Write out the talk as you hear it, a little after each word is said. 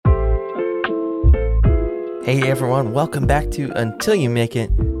Hey everyone, welcome back to Until You Make It,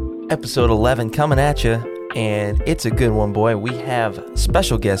 episode 11 coming at you, and it's a good one, boy. We have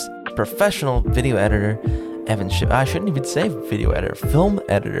special guest, professional video editor, Evan Schiff. I shouldn't even say video editor, film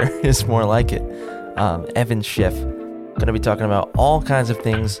editor is more like it. Evan Schiff. Going to be talking about all kinds of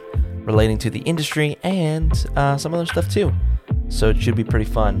things relating to the industry and some other stuff too. So it should be pretty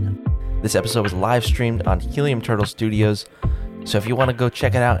fun. This episode was live streamed on Helium Turtle Studios, so if you want to go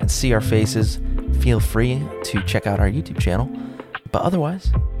check it out and see our faces, feel free to check out our YouTube channel. But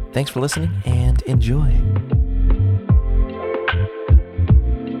otherwise, thanks for listening and enjoy.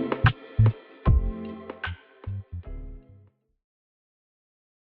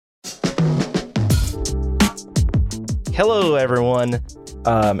 Hello, everyone,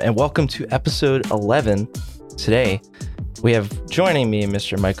 and welcome to episode 11. Today, we have joining me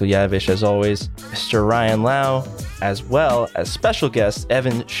Mr. Michael Yavich, as always, Mr. Ryan Lau, as well as special guest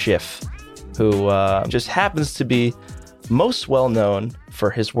Evan Schiff, who just happens to be most well known for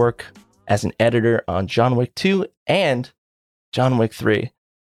his work as an editor on John Wick 2 and John Wick 3.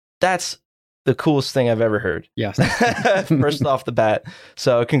 That's the coolest thing I've ever heard. Yes. First off the bat.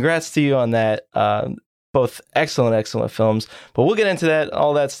 So congrats to you on that. Both excellent films. But we'll get into that,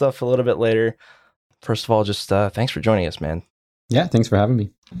 all that stuff a little bit later. First of all, just thanks for joining us, man. Yeah, thanks for having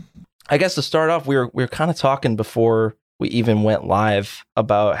me. I guess to start off, we were kind of talking before we even went live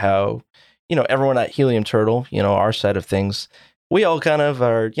about how, everyone at Helium Turtle, our side of things, we all kind of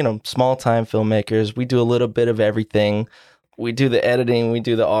are, small time filmmakers. We do a little bit of everything. We do the editing, we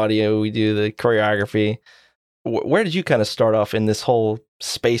do the audio, we do the choreography. Where did you kind of start off in this whole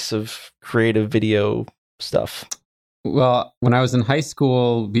space of creative video stuff? Well, when I was in high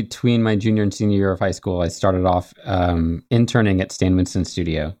school, between my junior and senior year of high school, I started off interning at Stan Winston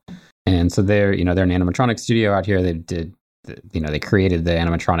Studio. And so they're an animatronics studio out here. They did, they created the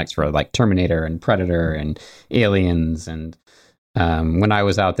animatronics for like Terminator and Predator and Aliens. And when I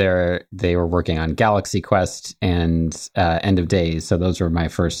was out there, they were working on Galaxy Quest and End of Days. So those were my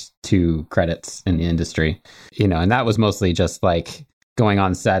first two credits in the industry, and that was mostly just like going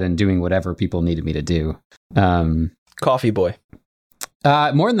on set and doing whatever people needed me to do. Coffee boy.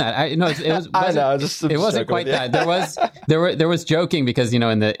 More than that, it wasn't quite that. There was joking because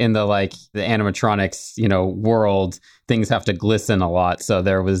in the like the animatronics world, things have to glisten a lot. So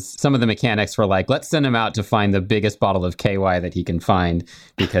there was some of the mechanics were like, let's send him out to find the biggest bottle of KY that he can find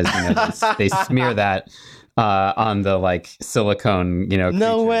because they smear that on the like silicone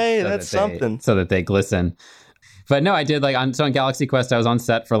no way, that's something so that they glisten. But no, I did on Galaxy Quest, I was on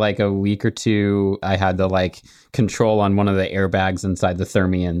set for like a week or two. I had the like control on one of the airbags inside the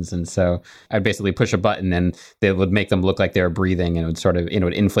Thermians. And so I'd basically push a button and they would make them look like they were breathing, and it would sort of, it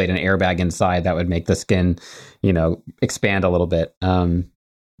would inflate an airbag inside that would make the skin, expand a little bit. And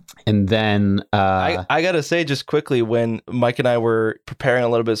then I got to say just quickly, when Mike and I were preparing a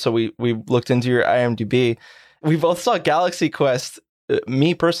little bit, so we looked into your IMDb, we both saw Galaxy Quest.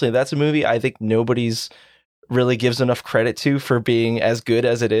 Me personally, that's a movie I think nobody's really gives enough credit to for being as good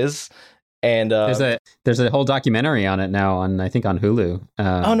as it is. And there's a whole documentary on it now I think on Hulu.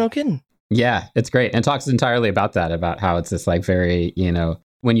 Oh, no kidding. Yeah, it's great. And talks entirely about that, about how it's this like very,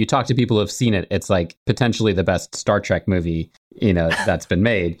 when you talk to people who have seen it, it's like potentially the best Star Trek movie, that's been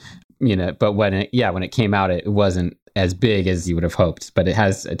made, but when it came out, it wasn't as big as you would have hoped, but it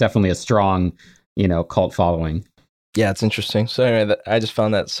has definitely a strong, cult following. Yeah, it's interesting. So anyway, I just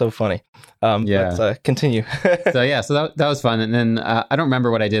found that so funny. Let's continue. So that was fun. And then I don't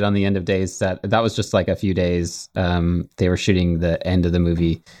remember what I did on the End of Days set. That was just like a few days. They were shooting the end of the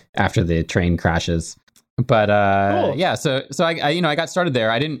movie after the train crashes. But cool. Yeah, so I got started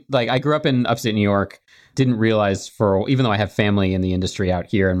there. I grew up in upstate New York. Didn't realize even though I have family in the industry out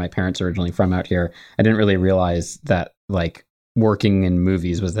here and my parents are originally from out here, I didn't really realize that like working in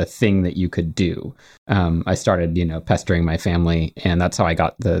movies was the thing that you could do. I started, pestering my family, and that's how I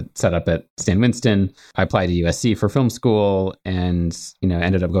got the setup at Stan Winston. I applied to USC for film school and,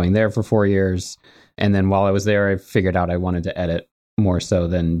 ended up going there for 4 years. And then while I was there, I figured out I wanted to edit more so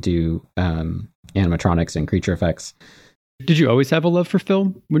than do animatronics and creature effects. Did you always have a love for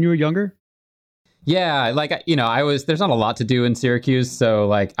film when you were younger? Yeah, there's not a lot to do in Syracuse.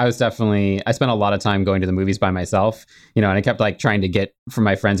 So I spent a lot of time going to the movies by myself, and I kept trying to get from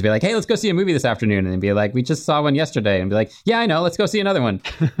my friends to be like, hey, let's go see a movie this afternoon. And they'd be like, we just saw one yesterday. And be like, yeah, I know, let's go see another one.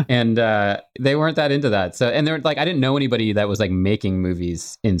 And they weren't that into that. So, and they're I didn't know anybody that was making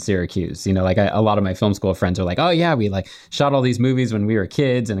movies in Syracuse. A lot of my film school friends are like, oh yeah, we shot all these movies when we were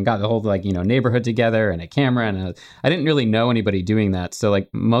kids and got the whole neighborhood together and a camera. And I didn't really know anybody doing that. So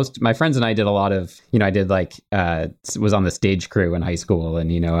most my friends and I did a lot of I did was on the stage crew in high school,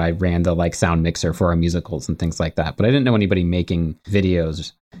 and I ran the sound mixer for our musicals and things like that. But I didn't know anybody making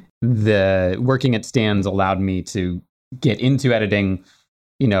videos. The working at Stan's allowed me to get into editing,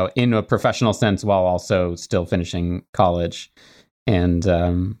 in a professional sense while also still finishing college. And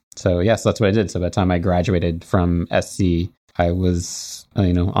so yes, that's what I did. So by the time I graduated from SC, I was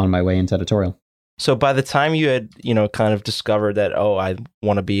on my way into editorial. So by the time you had, kind of discovered that, I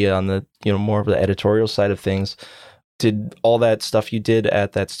want to be on the, more of the editorial side of things, did all that stuff you did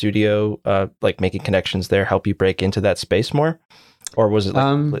at that studio, making connections there, help you break into that space more? Or was it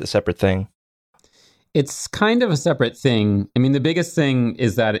a separate thing? It's kind of a separate thing. I mean, the biggest thing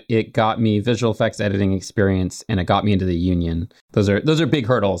is that it got me visual effects editing experience, and it got me into the union. Those are big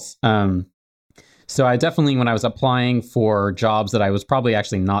hurdles. So I definitely, when I was applying for jobs that I was probably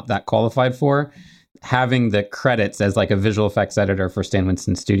actually not that qualified for, having the credits as a visual effects editor for Stan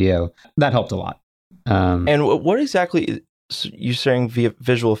Winston Studio, that helped a lot. And what exactly, you're saying via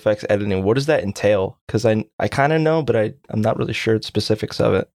visual effects editing, what does that entail? Because I kind of know, but I'm not really sure the specifics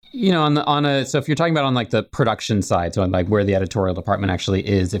of it. So if you're talking about on the production side, so on where the editorial department actually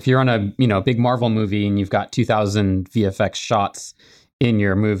is, if you're on a big Marvel movie and you've got 2,000 VFX shots in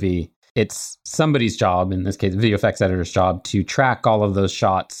your movie, it's somebody's job, in this case, the VFX editor's job, to track all of those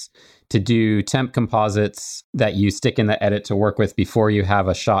shots, to do temp composites that you stick in the edit to work with before you have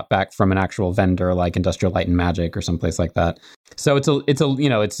a shot back from an actual vendor like Industrial Light and Magic or someplace like that. So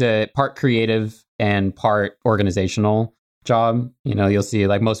it's a part creative and part organizational job. You'll see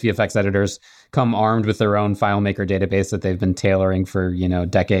most VFX editors come armed with their own FileMaker database that they've been tailoring for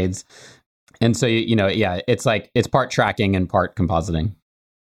decades. And so it's part tracking and part compositing.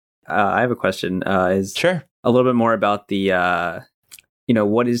 I have a question. Is sure a little bit more about the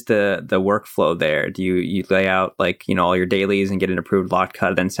what is the workflow there? Do you lay out all your dailies and get an approved locked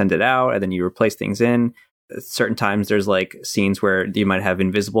cut, then send it out, and then you replace things in? Certain times there's scenes where you might have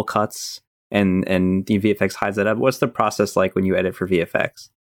invisible cuts, and the VFX hides that up. What's the process like when you edit for VFX?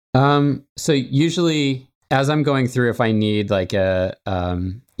 So usually, as I'm going through, if I need if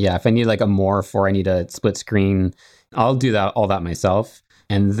I need a morph or I need a split screen, I'll do all that myself.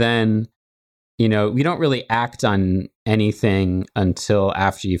 And then, we don't really act on anything until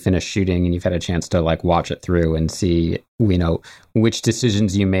after you finish shooting and you've had a chance to watch it through and see, which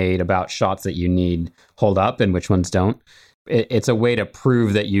decisions you made about shots that you need hold up and which ones don't. It's a way to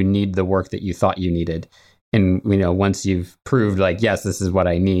prove that you need the work that you thought you needed. And, once you've proved yes, this is what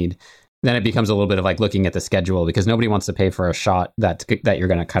I need, then it becomes a little bit of looking at the schedule, because nobody wants to pay for a shot that you're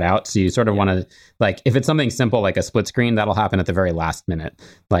going to cut out. So you sort of want to if it's something simple like a split screen, that'll happen at the very last minute.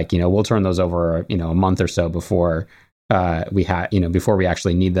 We'll turn those over, a month or so before before we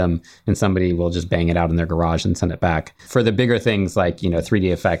actually need them, and somebody will just bang it out in their garage and send it back. For the bigger things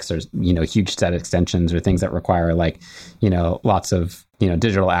 3D effects or, huge set extensions or things that require lots of,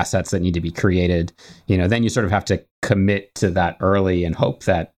 digital assets that need to be created, then you sort of have to commit to that early and hope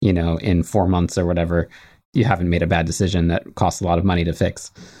that, in 4 months or whatever, you haven't made a bad decision that costs a lot of money to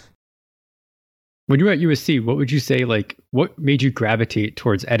fix. When you were at USC, what would you say, what made you gravitate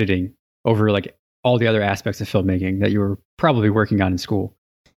towards editing over all the other aspects of filmmaking that you were probably working on in school?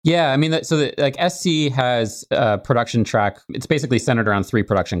 Yeah, I mean, SC has a production track. It's basically centered around 3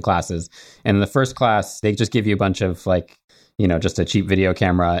 production classes. And in the first class, they just give you a bunch of just a cheap video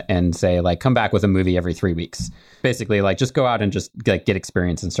camera and say come back with a movie every 3 weeks. Basically, just go out and just get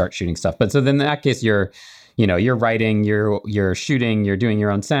experience and start shooting stuff. But so then in that case, you're writing, you're shooting, you're doing your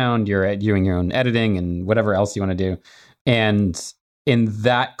own sound, you're doing your own editing and whatever else you want to do. And in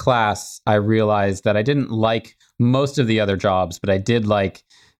that class, I realized that I didn't like most of the other jobs, but I did like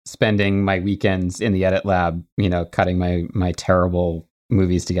spending my weekends in the edit lab, cutting my terrible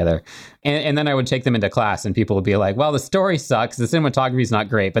movies together. And then I would take them into class and people would be like, well, the story sucks, the cinematography is not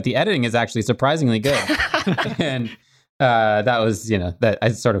great, but the editing is actually surprisingly good. And that was, that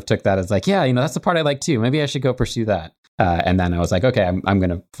I sort of took that as that's the part I like too. Maybe I should go pursue that. And then I was like, okay, I'm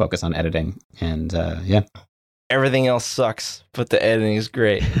going to focus on editing. And Everything else sucks, but the editing is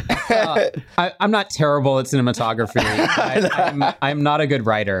great. I'm not terrible at cinematography. I'm not a good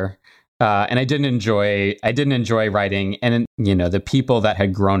writer. And I didn't enjoy writing. And, the people that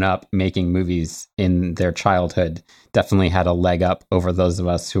had grown up making movies in their childhood definitely had a leg up over those of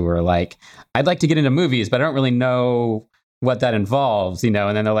us who were like, I'd like to get into movies, but I don't really know what that involves, and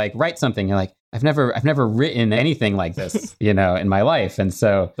then they're like, write something. You're like, I've never written anything like this, in my life. And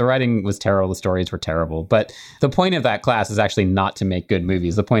so the writing was terrible. The stories were terrible. But the point of that class is actually not to make good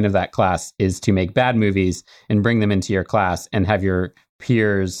movies. The point of that class is to make bad movies and bring them into your class and have your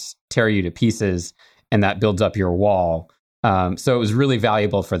peers tear you to pieces. And that builds up your wall So it was really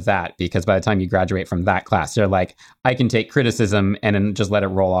valuable for that, because by the time you graduate from that class, you're like, I can take criticism and then just let it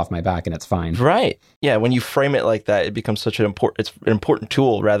roll off my back and it's fine. Right. Yeah. When you frame it like that, it becomes such an important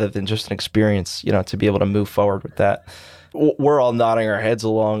tool rather than just an experience, to be able to move forward with that. We're all nodding our heads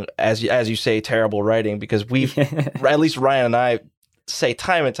along as you say, terrible writing, because at least Ryan and I say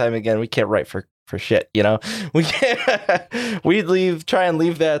time and time again, we can't write for shit, we can't, try and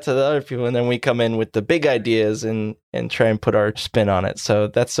leave that to the other people, and then we come in with the big ideas and try and put our spin on it. So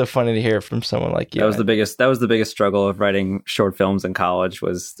that's so funny to hear from someone like you. That was the biggest struggle of writing short films in college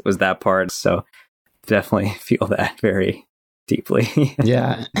was that part. So definitely feel that very deeply.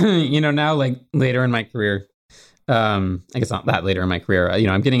 Yeah. Now, like, later in my career, I guess not that later in my career,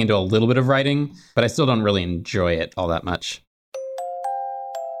 I'm getting into a little bit of writing, but I still don't really enjoy it all that much.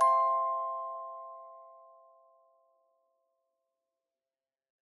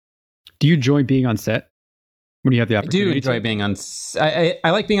 Do you enjoy being on set when you have the opportunity? I do enjoy being on. I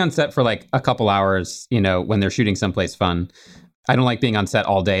like being on set for like a couple hours, when they're shooting someplace fun. I don't like being on set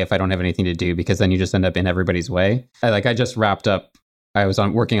all day if I don't have anything to do, because then you just end up in everybody's way. I just wrapped up. I was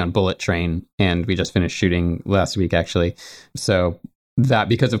working on Bullet Train, and we just finished shooting last week, actually. So that,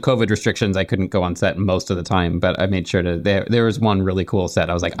 because of COVID restrictions, I couldn't go on set most of the time, but I made sure to. There was one really cool set.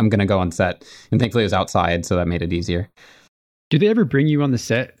 I was like, I'm going to go on set, and thankfully it was outside, so that made it easier. Do they ever bring you on the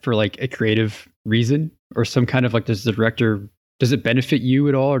set for like a creative reason, or some kind of like, does it benefit you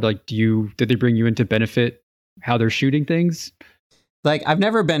at all? Or like, did they bring you in to benefit how they're shooting things? Like, I've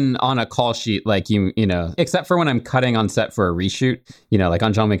never been on a call sheet like except for when I'm cutting on set for a reshoot. Like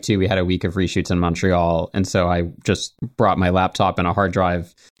on John Wick 2, we had a week of reshoots in Montreal. And so I just brought my laptop and a hard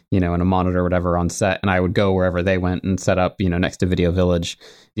drive, and a monitor or whatever on set. And I would go wherever they went and set up, next to Video Village.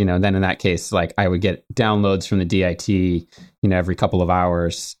 Then in that case, like, I would get downloads from the DIT, every couple of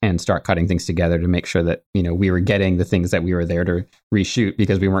hours, and start cutting things together to make sure that, we were getting the things that we were there to reshoot,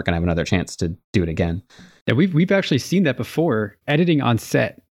 because we weren't going to have another chance to do it again. Yeah, we've actually seen that before, editing on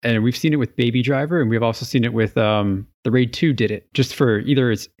set. And we've seen it with Baby Driver, and we've also seen it with the Raid 2 did it, just for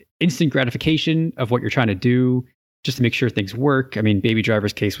either it's instant gratification of what you're trying to do, just to make sure things work. I mean, Baby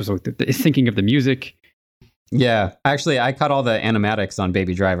Driver's case was like the syncing of the music. Yeah, actually, I cut all the animatics on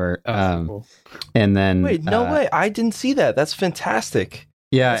Baby Driver. Cool. And then... Wait, no way. I didn't see that. That's fantastic.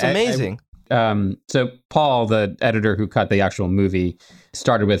 Yeah. That's amazing. So Paul, the editor who cut the actual movie,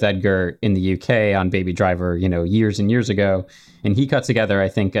 started with Edgar in the UK on Baby Driver, years and years ago. And he cut together, I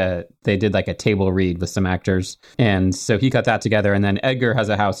think they did like a table read with some actors. And so he cut that together. And then Edgar has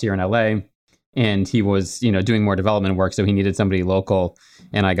a house here in LA. And he was, doing more development work, so he needed somebody local.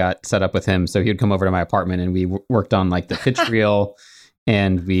 And I got set up with him, so he would come over to my apartment, and we worked on like the pitch reel.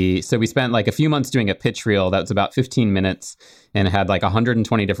 And we spent like a few months doing a pitch reel that was about 15 minutes, and it had like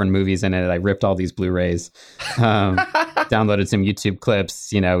 120 different movies in it. I ripped all these Blu-rays, downloaded some YouTube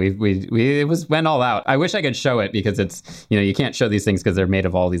clips. We went all out. I wish I could show it, because it's, you can't show these things because they're made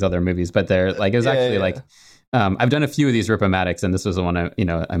of all these other movies. But they're like, it was like. I've done a few of these Rip-O-Matics, and this was the one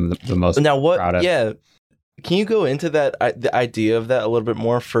I'm the most proud of. Yeah, can you go into that, the idea of that a little bit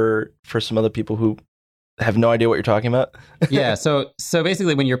more for some other people who have no idea what you're talking about? Yeah, so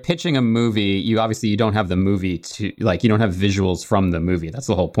basically, when you're pitching a movie, you don't have the movie to, like, you don't have visuals from the movie. That's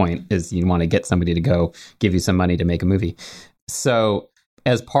the whole point, is you want to get somebody to go give you some money to make a movie. So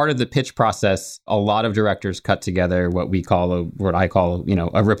as part of the pitch process, a lot of directors cut together what I call a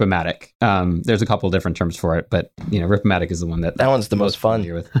Rip-O-Matic. There's a couple of different terms for it, but Rip-O-Matic is the one that one's the most fun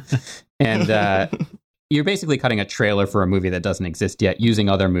with. And you're basically cutting a trailer for a movie that doesn't exist yet, using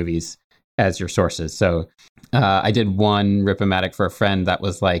other movies as your sources. So I did one Rip-O-Matic for a friend that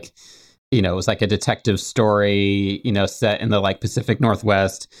was like, it was like a detective story, set in the like Pacific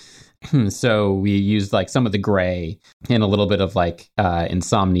Northwest. So we used like some of the gray and a little bit of like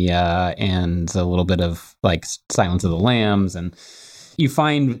Insomnia and a little bit of like Silence of the Lambs. And you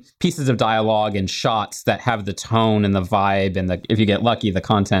find pieces of dialogue and shots that have the tone and the vibe and if you get lucky, the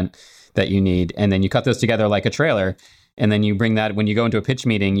content that you need. And then you cut those together like a trailer. And then you bring that, when you go into a pitch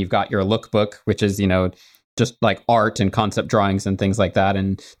meeting, you've got your lookbook, which is, just like art and concept drawings and things like that,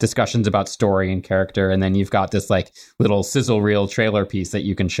 and discussions about story and character. And then you've got this like little sizzle reel trailer piece that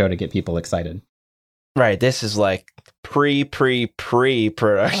you can show to get people excited. Right. This is like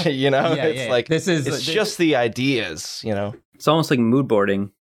pre-production, it's just the ideas, It's almost like mood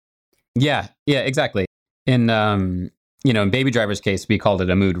boarding. Yeah, exactly. In in Baby Driver's case, we called it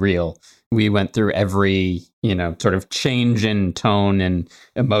a mood reel. We went through every, sort of change in tone and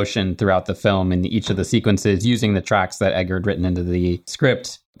emotion throughout the film in each of the sequences, using the tracks that Edgar had written into the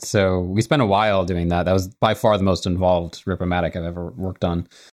script. So we spent a while doing that. That was by far the most involved Rip-O-Matic I've ever worked on.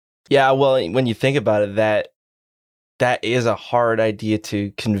 Yeah, well, when you think about it, that that is a hard idea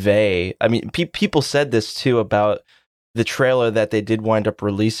to convey. I mean, people said this too about the trailer that they did wind up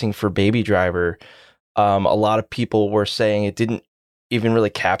releasing for Baby Driver. A lot of people were saying it didn't even really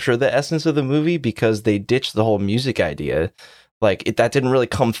capture the essence of the movie because they ditched the whole music idea. Like that didn't really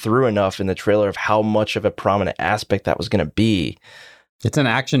come through enough in the trailer of how much of a prominent aspect that was going to be. It's an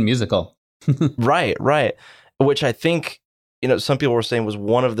action musical. Right. Which I think, some people were saying was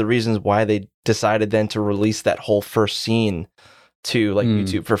one of the reasons why they decided then to release that whole first scene to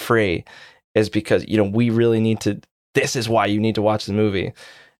YouTube for free, is because, we really need to, this is why you need to watch the movie.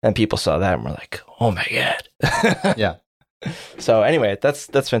 And people saw that and were like, oh my God. Yeah. So anyway, that's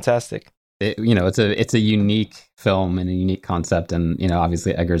fantastic. It's a unique film and a unique concept. And,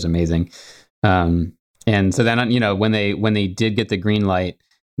 obviously Edgar's amazing. And so then, when they did get the green light,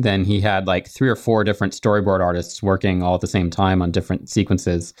 then he had like 3 or 4 different storyboard artists working all at the same time on different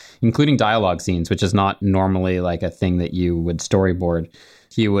sequences, including dialogue scenes, which is not normally like a thing that you would storyboard.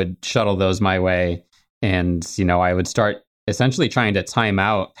 He would shuttle those my way. And, I would start essentially trying to time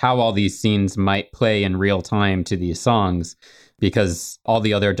out how all these scenes might play in real time to these songs, because all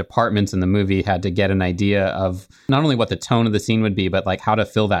the other departments in the movie had to get an idea of not only what the tone of the scene would be, but like how to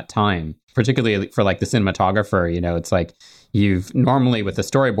fill that time, particularly for like the cinematographer. It's like you've normally with the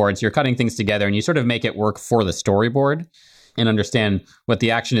storyboards, you're cutting things together and you sort of make it work for the storyboard and understand what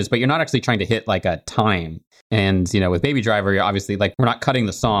the action is, but you're not actually trying to hit like a time. And, with Baby Driver, you're obviously like, we're not cutting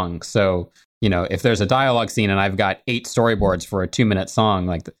the song. So, if there's a dialogue scene and I've got 8 storyboards for a 2-minute song,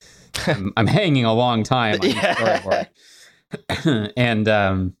 like I'm hanging a long time on each storyboard. And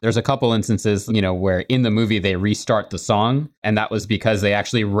there's a couple instances, where in the movie they restart the song, and that was because they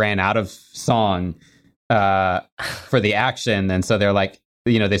actually ran out of song for the action. And so they're like,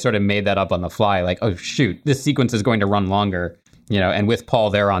 they sort of made that up on the fly, like, oh shoot, this sequence is going to run longer, and with Paul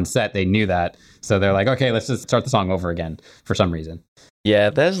there on set, they knew that. So they're like, okay, let's just start the song over again for some reason.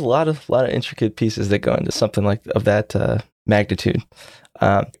 Yeah, there's a lot of intricate pieces that go into something like of that magnitude.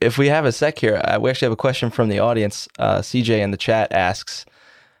 If we have a sec here, we actually have a question from the audience. CJ in the chat asks,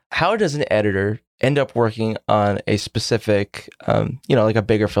 how does an editor end up working on a specific, like a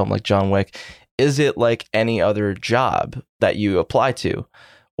bigger film like John Wick? Is it like any other job that you apply to?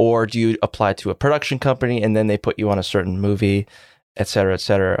 Or do you apply to a production company and then they put you on a certain movie, et cetera, et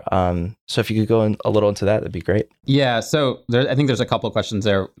cetera? So if you could go in a little into that, that'd be great. Yeah, so I think there's a couple of questions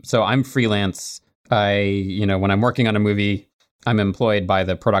there. So I'm freelance. When I'm working on a movie, I'm employed by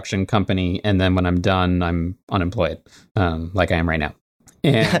the production company, and then when I'm done, I'm unemployed, like I am right now.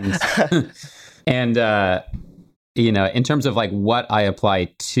 And in terms of like what I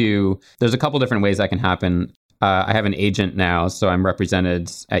apply to, there's a couple different ways that can happen. I have an agent now, so I'm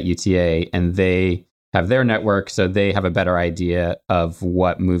represented at UTA, and they have their network, so they have a better idea of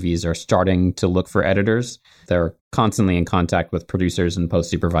what movies are starting to look for editors. They're constantly in contact with producers and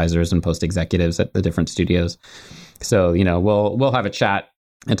post supervisors and post executives at the different studios. So, we'll have a chat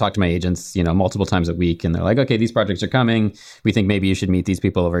and talk to my agents, multiple times a week. And they're like, okay, these projects are coming. We think maybe you should meet these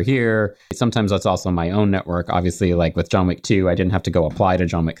people over here. Sometimes that's also my own network. Obviously, like with John Wick 2, I didn't have to go apply to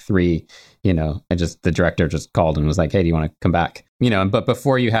John Wick 3. The director just called and was like, hey, do you want to come back? But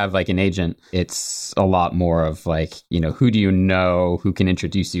before you have like an agent, it's a lot more of like, who do you know who can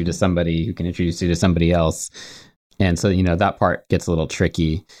introduce you to somebody who can introduce you to somebody else? And so, that part gets a little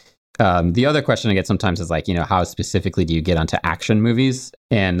tricky. The other question I get sometimes is like, how specifically do you get onto action movies?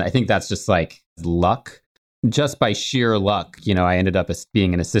 And I think that's just like luck. Just by sheer luck, I ended up as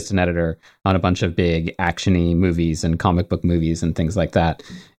being an assistant editor on a bunch of big action-y movies and comic book movies and things like that.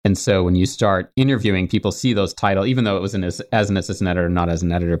 And so when you start interviewing, people see those titles, even though it was as an assistant editor, not as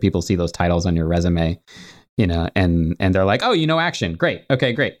an editor, people see those titles on your resume, and they're like, oh, action. Great.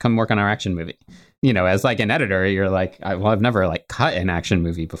 Okay, great. Come work on our action movie. As like an editor, you're like, I've never like cut an action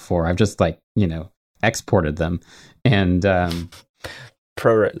movie before. I've just like, exported them. And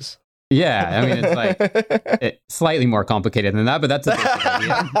ProRes. Yeah, I mean, it's like slightly more complicated than that, but that's a basic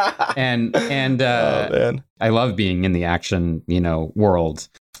idea. And I love being in the action, world.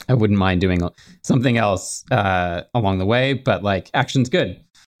 I wouldn't mind doing something else along the way, but like action's good.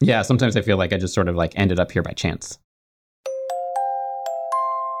 Yeah, sometimes I feel like I just sort of like ended up here by chance.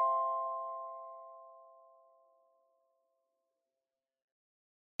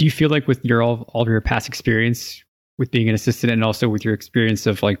 Do you feel like with your all of your past experience with being an assistant, and also with your experience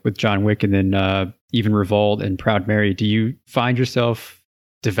of like with John Wick and then even Revolt and Proud Mary, do you find yourself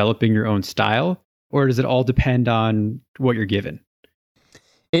developing your own style, or does it all depend on what you're given?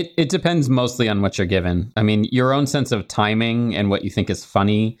 It depends mostly on what you're given. I mean, your own sense of timing and what you think is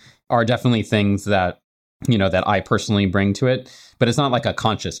funny are definitely things that, that I personally bring to it, but it's not like a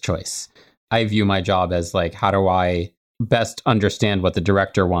conscious choice. I view my job as like, how do I best understand what the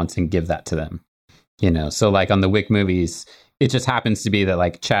director wants and give that to them? So like on the Wick movies, it just happens to be that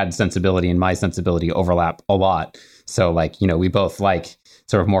like Chad's sensibility and my sensibility overlap a lot. So like, we both like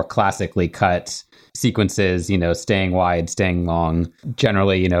sort of more classically cut sequences, staying wide, staying long.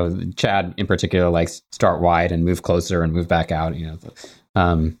 Generally, Chad in particular likes start wide and move closer and move back out,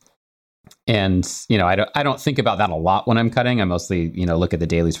 and, I don't think about that a lot when I'm cutting. I mostly, look at the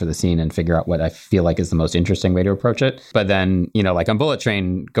dailies for the scene and figure out what I feel like is the most interesting way to approach it. But then, like on Bullet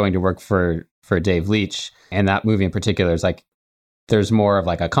Train, going to work for Dave Leitch, and that movie in particular is like, there's more of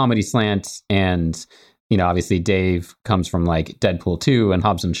like a comedy slant. And, obviously Dave comes from like Deadpool 2 and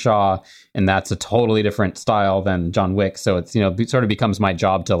Hobbs and Shaw, and that's a totally different style than John Wick. So it's, sort of becomes my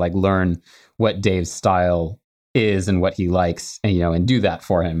job to like learn what Dave's style is and what he likes, and do that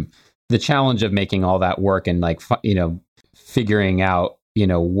for him. The challenge of making all that work and like, figuring out,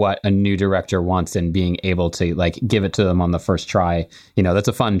 what a new director wants and being able to like give it to them on the first try, that's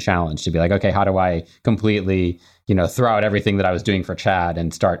a fun challenge to be like, okay, how do I completely, throw out everything that I was doing for Chad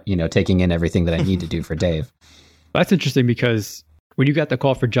and start, taking in everything that I need to do for Dave. That's interesting because when you got the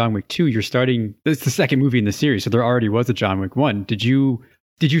call for John Wick 2, it's the second movie in the series. So there already was a John Wick 1. Did you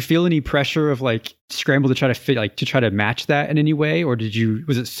feel any pressure of like scramble to try to fit, like to try to match that in any way? Or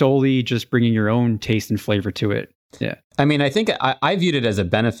was it solely just bringing your own taste and flavor to it? Yeah. I mean, I think I viewed it as a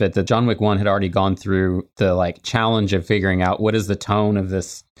benefit that John Wick 1 had already gone through the like challenge of figuring out what is the tone of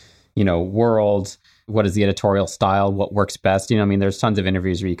this, world, what is the editorial style, what works best. There's tons of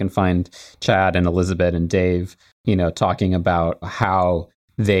interviews where you can find Chad and Elizabeth and Dave, talking about how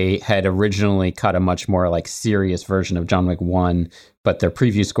they had originally cut a much more like serious version of John Wick 1, but their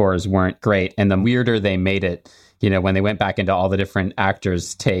preview scores weren't great. And the weirder they made it, when they went back into all the different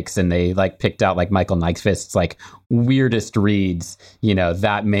actors' takes and they like picked out like Michael Nyqvist's like weirdest reads,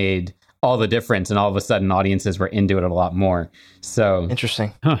 that made all the difference. And all of a sudden audiences were into it a lot more. So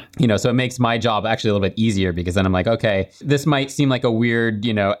interesting. So it makes my job actually a little bit easier because then I'm like, okay, this might seem like a weird,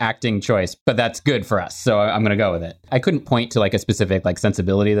 acting choice, but that's good for us. So I'm going to go with it. I couldn't point to like a specific like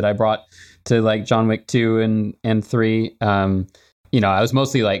sensibility that I brought to like John Wick 2 and 3. I was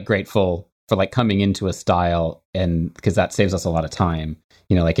mostly like grateful for like coming into a style, and because that saves us a lot of time.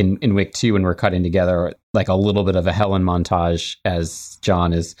 Like in Wick 2, when we're cutting together like a little bit of a Helen montage as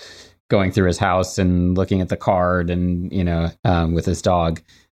John is going through his house and looking at the card and, with his dog.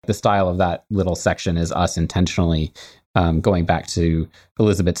 The style of that little section is us intentionally going back to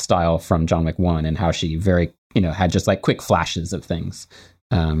Elizabeth's style from John Wick 1 and how she very, had just like quick flashes of things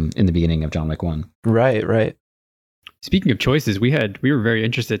in the beginning of John Wick 1. Right. Speaking of choices, we were very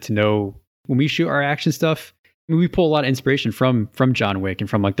interested to know when we shoot our action stuff, we pull a lot of inspiration from John Wick and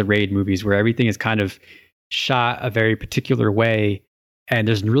from like the Raid movies where everything is kind of shot a very particular way. And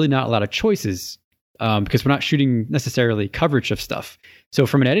there's really not a lot of choices because we're not shooting necessarily coverage of stuff. So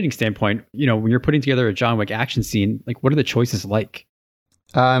from an editing standpoint, when you're putting together a John Wick action scene, like what are the choices like?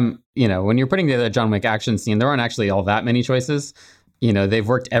 When you're putting together a John Wick action scene, there aren't actually all that many choices. They've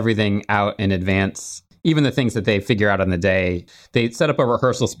worked everything out in advance. Even the things that they figure out on the day, they set up a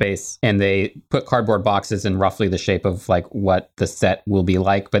rehearsal space and they put cardboard boxes in roughly the shape of like what the set will be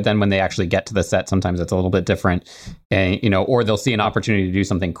like. But then when they actually get to the set, sometimes it's a little bit different, and, or they'll see an opportunity to do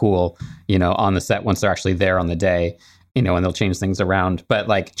something cool, on the set once they're actually there on the day, and they'll change things around. But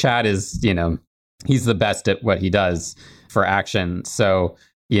like Chad is, he's the best at what he does for action. So,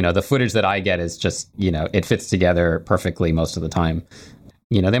 the footage that I get is just, it fits together perfectly most of the time.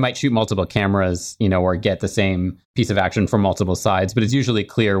 They might shoot multiple cameras, or get the same piece of action from multiple sides, but it's usually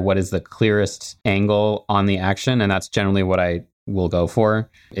clear what is the clearest angle on the action. And that's generally what I will go for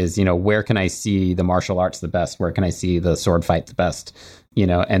is, where can I see the martial arts the best? Where can I see the sword fight the best?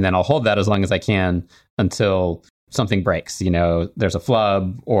 And then I'll hold that as long as I can until something breaks. There's a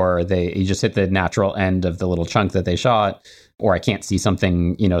flub or you just hit the natural end of the little chunk that they shot, or I can't see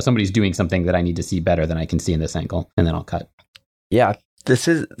something, somebody's doing something that I need to see better than I can see in this angle. And then I'll cut. Yeah. This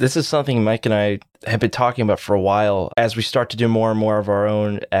is something Mike and I have been talking about for a while as we start to do more and more of our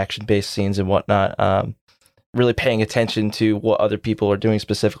own action-based scenes and whatnot, really paying attention to what other people are doing,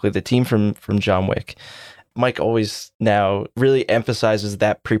 specifically the team from John Wick. Mike always now really emphasizes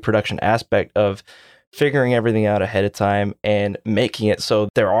that pre-production aspect of figuring everything out ahead of time and making it so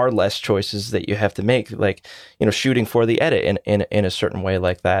there are less choices that you have to make, like, shooting for the edit in a certain way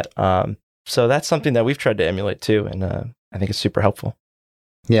like that. So that's something that we've tried to emulate too, and I think it's super helpful.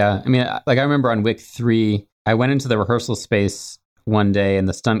 Yeah, I mean, like I remember on Wick 3, I went into the rehearsal space one day and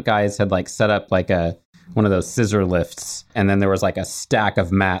the stunt guys had like set up like one of those scissor lifts, and then there was like a stack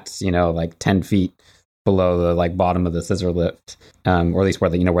of mats, like 10 feet below the like bottom of the scissor lift, or at least where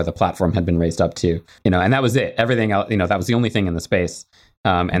the where the platform had been raised up to, and that was it. Everything else, that was the only thing in the space.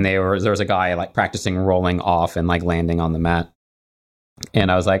 And there was a guy like practicing rolling off and like landing on the mat.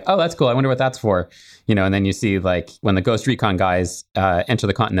 And I was like, oh, that's cool. I wonder what that's for. And then you see like when the Ghost Recon guys enter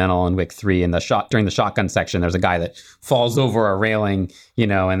the Continental in Wick 3 and during the shotgun section, there's a guy that falls over a railing,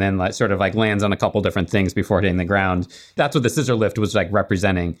 and then like sort of like lands on a couple different things before hitting the ground. That's what the scissor lift was like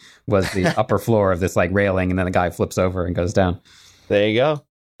representing, was the upper floor of this like railing, and then the guy flips over and goes down. There you go.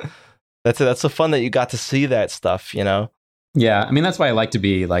 That's so fun that you got to see that stuff, Yeah, I mean, that's why I like to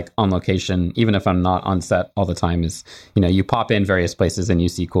be like on location, even if I'm not on set all the time, is, you pop in various places and you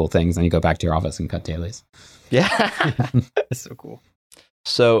see cool things and you go back to your office and cut dailies. Yeah. That's so cool.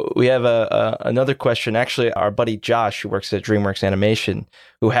 So we have another question. Actually, our buddy Josh, who works at DreamWorks Animation,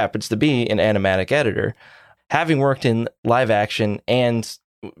 who happens to be an animatic editor, having worked in live action and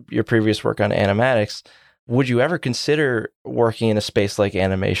your previous work on animatics, would you ever consider working in a space like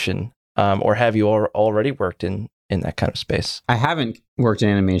animation? Or have you already worked in that kind of space? I haven't worked in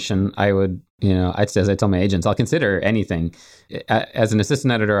animation. I would, as I tell my agents, I'll consider anything. As an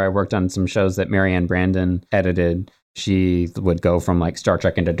assistant editor, I worked on some shows that Marianne Brandon edited. She would go from like Star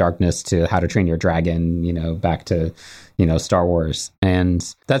Trek Into Darkness to How to Train Your Dragon, back to, Star Wars.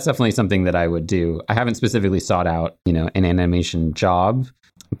 And that's definitely something that I would do. I haven't specifically sought out, an animation job,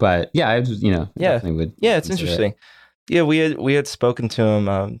 but yeah, definitely would. Yeah, it's interesting. Yeah, we had spoken to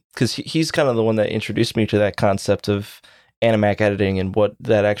him because he's kind of the one that introduced me to that concept of animatic editing and what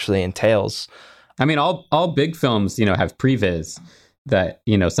that actually entails. I mean, all big films, have previs that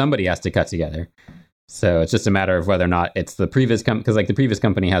somebody has to cut together. So it's just a matter of whether or not it's the previs because like the previs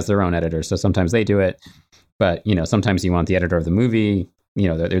company has their own editor, so sometimes they do it, but sometimes you want the editor of the movie,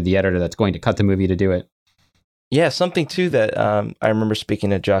 they're the editor that's going to cut the movie to do it. Yeah, something too that I remember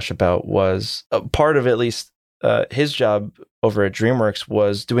speaking to Josh about was a part of at least. His job over at DreamWorks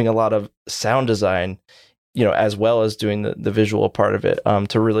was doing a lot of sound design, as well as doing the visual part of it,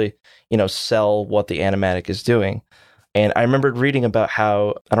 to really, sell what the animatic is doing. And I remembered reading about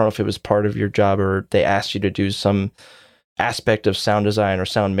how, I don't know if it was part of your job or they asked you to do some aspect of sound design or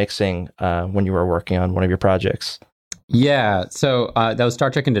sound mixing when you were working on one of your projects. Yeah. So that was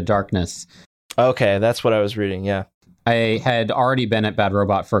Star Trek Into Darkness. Okay, that's what I was reading. Yeah. I had already been at Bad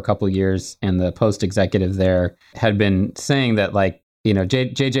Robot for a couple of years, and the post executive there had been saying that, like,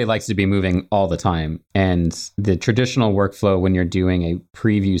 JJ likes to be moving all the time. And the traditional workflow when you're doing a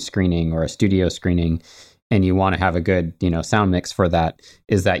preview screening or a studio screening, and you want to have a good, sound mix for that,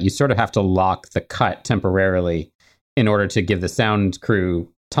 is that you sort of have to lock the cut temporarily in order to give the sound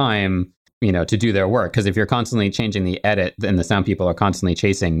crew time to do their work. Because if you're constantly changing the edit, then the sound people are constantly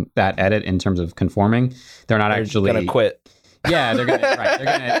chasing that edit in terms of conforming. They're actually going to quit. Yeah,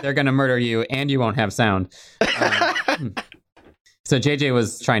 they're gonna murder you, and you won't have sound. So JJ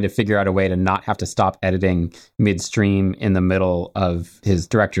was trying to figure out a way to not have to stop editing midstream in the middle of his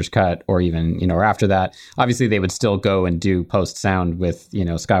director's cut, or even or after that. Obviously, they would still go and do post sound with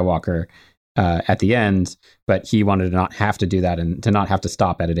Skywalker at the end, but he wanted to not have to do that and to not have to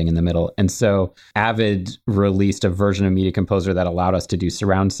stop editing in the middle. And so Avid released a version of Media Composer that allowed us to do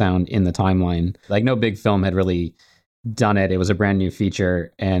surround sound in the timeline. Like no big film had really done it. It was a brand new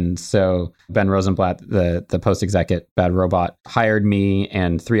feature. And so Ben Rosenblatt, the post exec at Bad Robot, hired me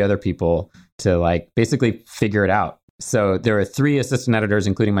and 3 other people to like basically figure it out. So there were 3 assistant editors,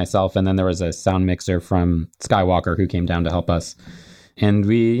 including myself, and then there was a sound mixer from Skywalker who came down to help us. And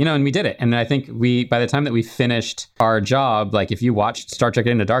we did it. And I think by the time that we finished our job, like if you watched Star Trek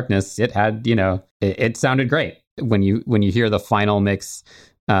Into Darkness, it had, it sounded great. When you hear the final mix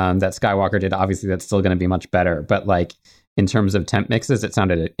that Skywalker did, obviously that's still going to be much better. But like in terms of temp mixes, it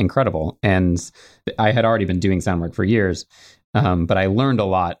sounded incredible. And I had already been doing sound work for years. But I learned a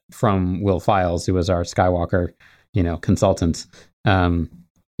lot from Will Files, who was our Skywalker, consultant,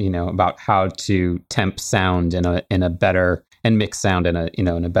 about how to temp sound in a better and mix sound in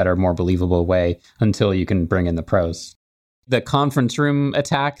a better, more believable way until you can bring in the pros. The conference room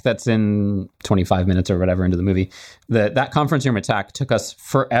attack that's in 25 minutes or whatever into the movie, that conference room attack took us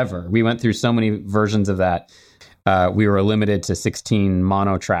forever. We went through so many versions of that. We were limited to 16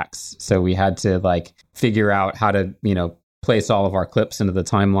 mono tracks. So we had to like figure out how to, place all of our clips into the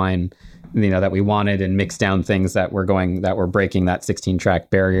timeline, that we wanted, and mix down things that were breaking that 16 track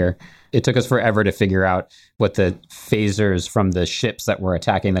barrier. It took us forever to figure out what the phasers from the ships that were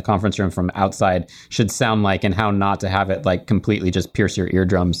attacking the conference room from outside should sound like, and how not to have it like completely just pierce your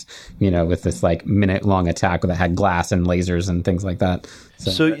eardrums, with this like minute long attack that had glass and lasers and things like that.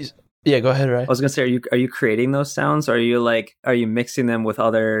 Yeah, go ahead, Ray. I was gonna say, are you creating those sounds? Or are you mixing them with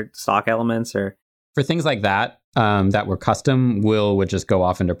other stock elements? Or For things like that, that were custom, Will would just go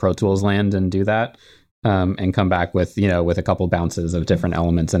off into Pro Tools land and do that, and come back with, with a couple bounces of different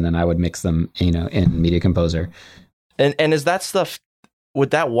elements, and then I would mix them, in Media Composer. And is that stuff,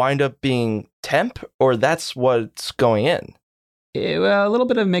 would that wind up being temp, or that's what's going in? Well, a little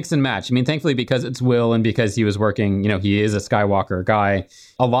bit of mix and match. I mean, thankfully, because it's Will and because he was working, he is a Skywalker guy,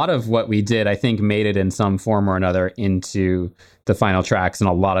 a lot of what we did, I think, made it in some form or another into the final tracks, and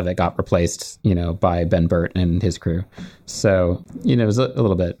a lot of it got replaced, by Ben Burt and his crew. So, it was a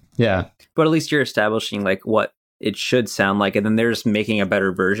little bit, yeah. But at least you're establishing like what it should sound like, and then they're just making a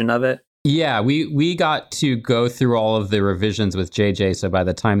better version of it. Yeah, we got to go through all of the revisions with JJ, so by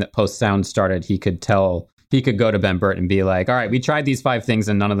the time that post sound started, he could go to Ben Burt and be like, all right, we tried these 5 things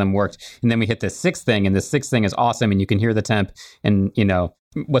and none of them worked. And then we hit this 6th thing, and this 6th thing is awesome, and you can hear the temp, and,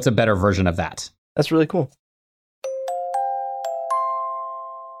 what's a better version of that? That's really cool.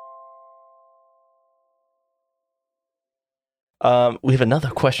 We have another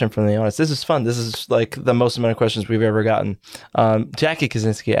question from the audience. This is fun. This is like the most amount of questions we've ever gotten. Jackie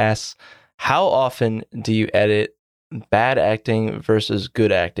Kaczynski asks, how often do you edit bad acting versus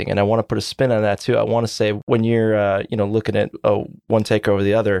good acting? And I want to put a spin on that too. I want to say, when you're looking at one take over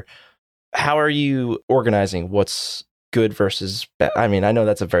the other, how are you organizing what's good versus bad? I mean, I know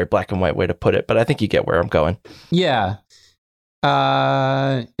that's a very black and white way to put it, but I think you get where I'm going. Yeah.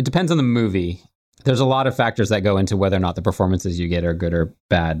 It depends on the movie. There's a lot of factors that go into whether or not the performances you get are good or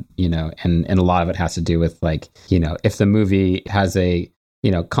bad, and a lot of it has to do with, like, if the movie has a,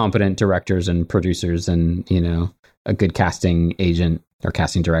 competent directors and producers and, a good casting agent or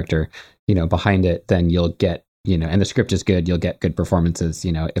casting director, behind it, then you'll get, and the script is good, you'll get good performances.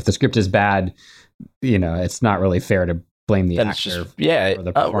 If the script is bad, it's not really fair to blame the actor. For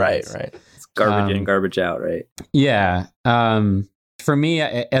the performance. Right. It's garbage in, garbage out, right? Yeah. For me,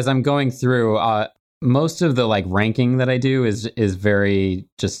 as I'm going through, most of the ranking that I do is very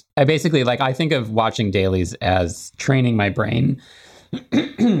just, I think of watching dailies as training my brain,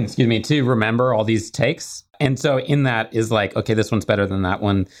 excuse me, to remember all these takes. And so in that is okay, this one's better than that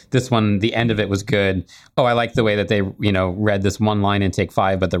one. This one, the end of it was good. Oh, I like the way that they, read this one line in take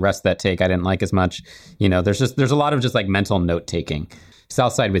 5, but the rest of that take I didn't like as much. There's a lot of just mental note taking.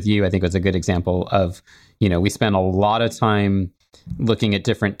 Southside with You, I think, was a good example of, we spent a lot of time looking at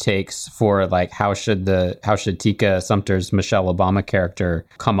different takes for how should Tika Sumpter's Michelle Obama character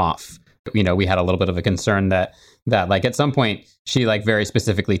come off. We had a little bit of a concern that at some point she very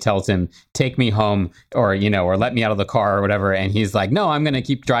specifically tells him, take me home, or let me out of the car or whatever, and he's like, no, I'm going to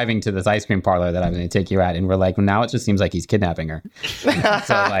keep driving to this ice cream parlor that I'm going to take you at. And we're like, well, now it just seems like he's kidnapping her. So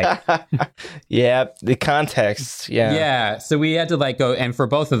yeah, the context. Yeah, so we had to go, and for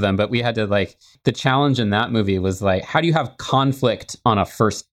both of them, but we had to the challenge in that movie was how do you have conflict on a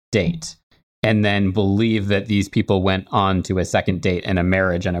first date and then believe that these people went on to a second date and a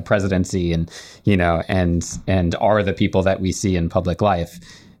marriage and a presidency and and are the people that we see in public life?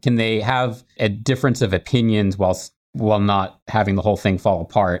 Can they have a difference of opinions while not having the whole thing fall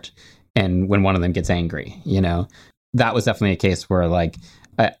apart, and when one of them gets angry? That was definitely a case where I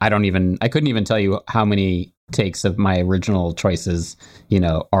couldn't even tell you how many takes of my original choices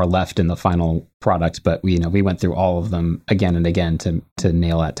are left in the final product, but we went through all of them again and again to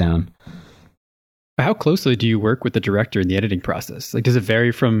nail that down. How closely do you work with the director in the editing process? Does it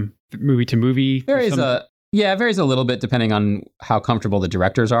vary from movie to movie? It varies a little bit depending on how comfortable the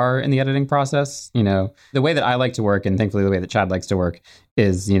directors are in the editing process. The way that I like to work, and thankfully the way that Chad likes to work,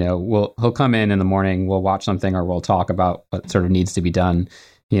 is, he'll come in the morning, we'll watch something or we'll talk about what sort of needs to be done,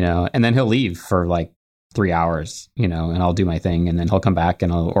 and then he'll leave for 3 hours, and I'll do my thing, and then he'll come back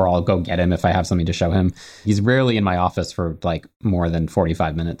or I'll go get him if I have something to show him. He's rarely in my office for more than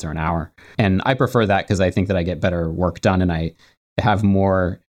 45 minutes or an hour. And I prefer that because I think that I get better work done and I have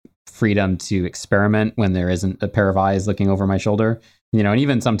more freedom to experiment when there isn't a pair of eyes looking over my shoulder. And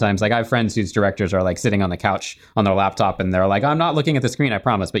even sometimes, I have friends whose directors are sitting on the couch on their laptop and they're like, I'm not looking at the screen, I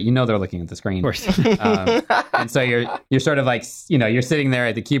promise, but they're looking at the screen. Of course. And so you're sort of you're sitting there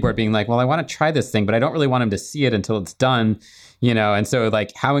at the keyboard being like, well, I want to try this thing, but I don't really want him to see it until it's done, and so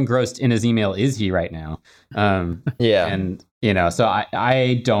how engrossed in his email is he right now? Yeah. And, so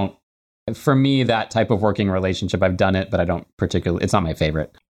I don't, for me, that type of working relationship, I've done it, but I don't particularly, it's not my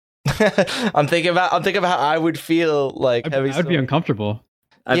favorite. I'm thinking about how I would feel I'd be uncomfortable.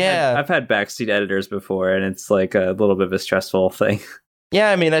 I've had backseat editors before, and it's a little bit of a stressful thing.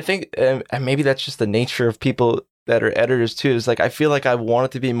 Yeah, I mean, I think maybe that's just the nature of people that are editors too. Is I feel like I want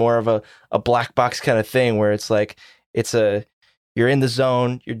it to be more of a black box kind of thing where it's you're in the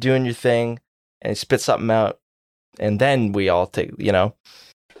zone, you're doing your thing, and you spit something out, and then we all take,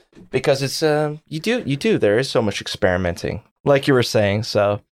 because it's you do there is so much experimenting, like you were saying.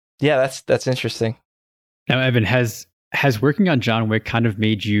 So yeah, that's interesting. Now, Evan, has working on John Wick kind of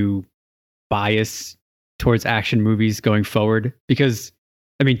made you bias towards action movies going forward? Because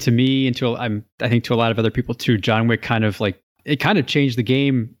I mean, to me, and I think to a lot of other people too, John Wick kind of changed the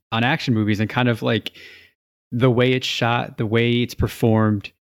game on action movies, and kind of like the way it's shot, the way it's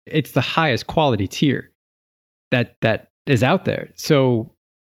performed. It's the highest quality tier that is out there. So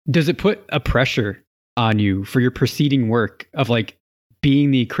does it put a pressure on you for your preceding work of like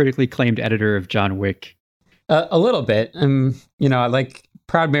being the critically acclaimed editor of John Wick? A little bit. You know, like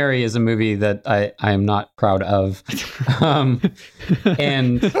Proud Mary is a movie that I am not proud of.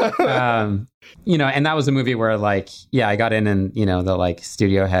 And you know, and that was a movie where like, yeah, I got in and, you know, the like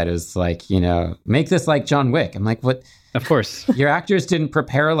studio head was like, you know, make this like John Wick. I'm like, what? Of course. Your actors didn't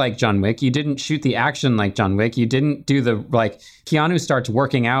prepare like John Wick. You didn't shoot the action like John Wick. You didn't do the, like, Keanu starts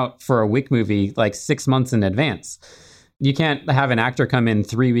working out for a Wick movie like 6 months in advance. You can't have an actor come in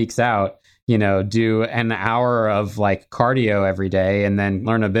 3 weeks out, you know, do an hour of like cardio every day and then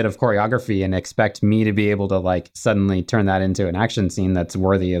learn a bit of choreography and expect me to be able to like suddenly turn that into an action scene that's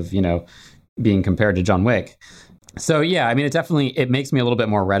worthy of, you know, being compared to John Wick. So yeah, I mean, it makes me a little bit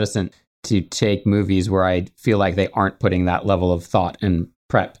more reticent to take movies where I feel like they aren't putting that level of thought and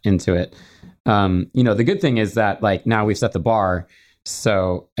prep into it. You know, the good thing is that like now we've set the bar.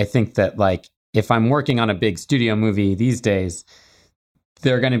 So I think that like if I'm working on a big studio movie these days,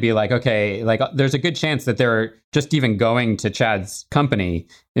 they're going to be like, okay, like there's a good chance that they're just even going to Chad's company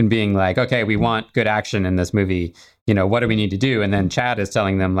and being like, okay, we want good action in this movie. You know, what do we need to do? And then Chad is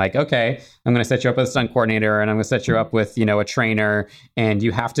telling them like, okay, I'm going to set you up with a stunt coordinator and I'm going to set you up with, you know, a trainer. And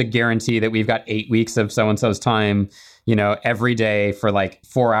you have to guarantee that we've got 8 weeks of so-and-so's time, you know, every day for like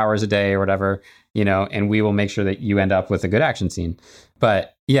 4 hours a day or whatever, you know, and we will make sure that you end up with a good action scene.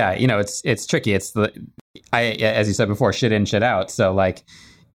 But yeah, you know, it's tricky. It's as you said before, shit in, shit out. So like,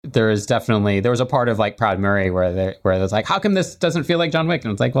 there was a part of like Proud Mary where there's like, how come this doesn't feel like John Wick?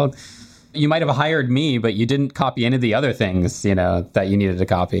 And it's like, well, you might have hired me, but you didn't copy any of the other things, you know, that you needed to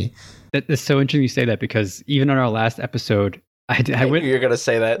copy. It's so interesting you say that, because even on our last episode, I went. You're gonna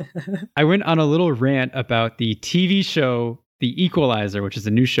say that. I went on a little rant about the TV show The Equalizer, which is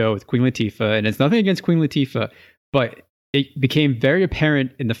a new show with Queen Latifah, and it's nothing against Queen Latifah, but it became very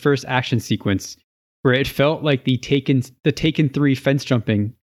apparent in the first action sequence where it felt like the Taken 3 fence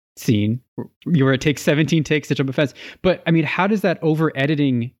jumping scene, where it takes 17 takes to jump a fence. But I mean, how does that over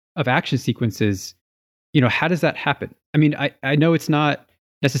editing of action sequences, you know, how does that happen? I mean, I know it's not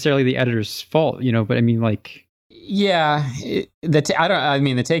necessarily the editor's fault, you know, but I mean, like, yeah,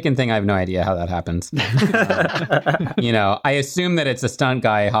 the Taken thing, I have no idea how that happens. You know, I assume that it's a stunt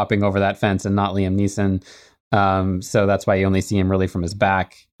guy hopping over that fence and not Liam Neeson. So that's why you only see him really from his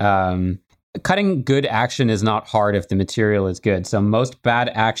back. Cutting good action is not hard if the material is good. So most bad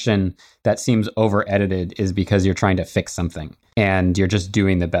action that seems over edited is because you're trying to fix something and you're just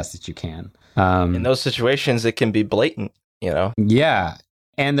doing the best that you can. In those situations, it can be blatant, you know? Yeah.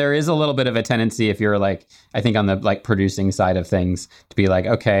 And there is a little bit of a tendency, if you're like, I think on the like producing side of things, to be like,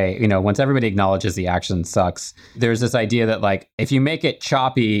 okay, you know, once everybody acknowledges the action sucks, there's this idea that like, if you make it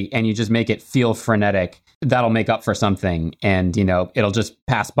choppy and you just make it feel frenetic, that'll make up for something. And, you know, it'll just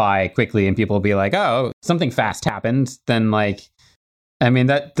pass by quickly and people will be like, oh, something fast happened. Then like, I mean,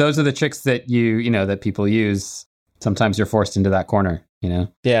 those are the tricks that you know, that people use. Sometimes you're forced into that corner, you know?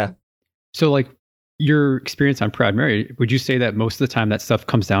 Yeah. So like your experience on Proud Mary, would you say that most of the time that stuff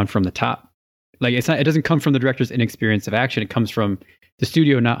comes down from the top? Like it doesn't come from the director's inexperience of action. It comes from the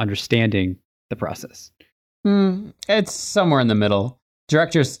studio not understanding the process. It's somewhere in the middle.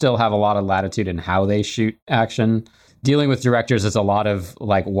 Directors still have a lot of latitude in how they shoot action. Dealing with directors is a lot of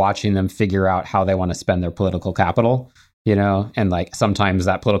like watching them figure out how they want to spend their political capital, you know? And like sometimes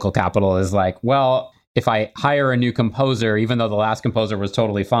that political capital is like, well, if I hire a new composer, even though the last composer was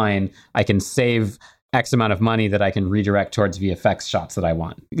totally fine, I can save X amount of money that I can redirect towards VFX shots that I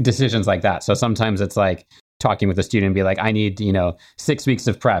want. Decisions like that. So sometimes it's like talking with the student and be like, I need, you know, 6 weeks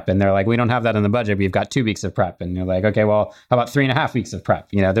of prep. And they're like, we don't have that in the budget. We've got 2 weeks of prep. And you're like, okay, well, how about 3.5 weeks of prep?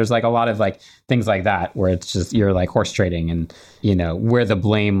 You know, there's like a lot of like things like that where it's just, you're like horse trading, and, you know, where the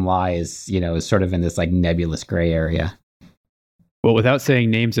blame lies, you know, is sort of in this like nebulous gray area. Well, without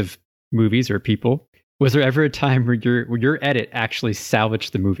saying names of movies or people, was there ever a time where your edit actually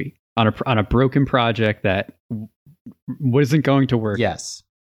salvaged the movie on a broken project that wasn't going to work? Yes.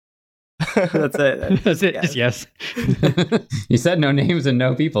 That's it. That's it. Just yes. You said no names and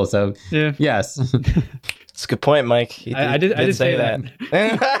no people, so yeah. Yes. It's a good point, Mike. I did say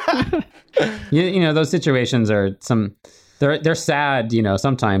that. You know, those situations are they're sad,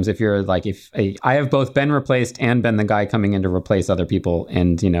 sometimes if you're like, I have both been replaced and been the guy coming in to replace other people.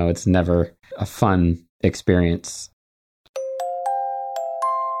 And, it's never a fun experience.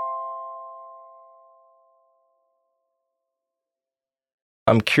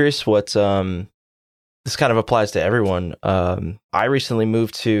 I'm curious what this kind of applies to everyone. I recently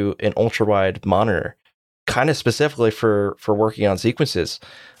moved to an ultra wide monitor, kind of specifically for working on sequences.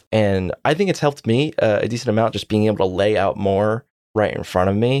 And I think it's helped me a decent amount, just being able to lay out more right in front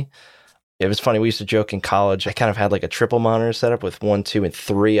of me. It was funny. We used to joke in college. I kind of had like a triple monitor setup with 1, 2, and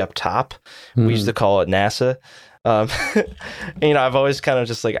 3 up top. We used to call it NASA. I've always kind of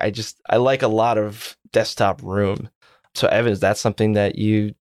just like, I like a lot of desktop room. So Evan, is that something that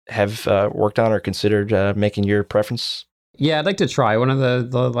you have worked on or considered making your preference? Yeah, I'd like to try one of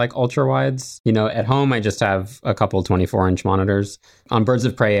the like ultra wides. At home, I just have a couple 24-inch monitors. On Birds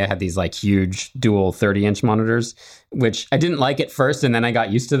of Prey, I had these like huge dual 30-inch monitors, which I didn't like at first, and then I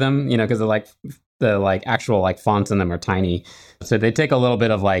got used to them. Because the actual like fonts in them are tiny, so they take a little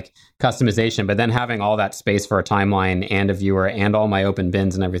bit of like customization. But then having all that space for a timeline and a viewer and all my open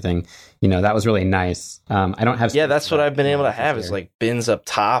bins and everything, that was really nice. I don't have. Yeah, that's what I've been able to have is like bins up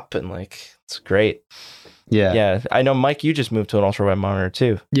top, and like it's great. Yeah. I know, Mike, you just moved to an ultra wide monitor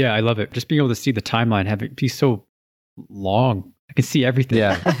too. Yeah, I love it. Just being able to see the timeline, have it be so long. I can see everything.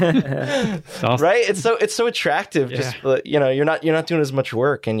 Yeah. It's awesome. Right? It's so attractive. Yeah. Just you're not doing as much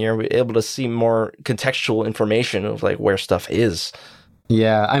work, and you're able to see more contextual information of like where stuff is.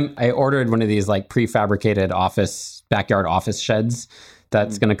 Yeah, I ordered one of these like prefabricated backyard office sheds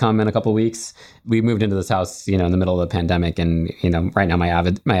that's going to come in a couple weeks. We moved into this house, in the middle of the pandemic, and right now my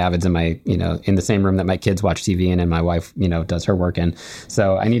Avid's in my in the same room that my kids watch TV in, and my wife does her work in.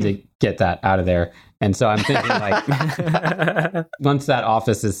 So I need to get that out of there. And so I'm thinking like once that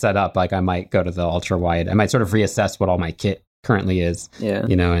office is set up, like I might go to the ultra wide. I might sort of reassess what all my kit currently is. Yeah,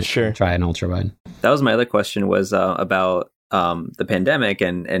 and try an ultra wide. That was my other question was about the pandemic,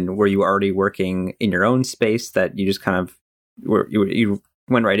 and were you already working in your own space that you just kind of you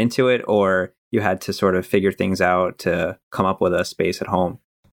went right into it, or you had to sort of figure things out to come up with a space at home?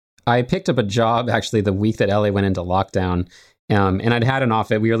 I picked up a job actually the week that LA went into lockdown, and I'd had an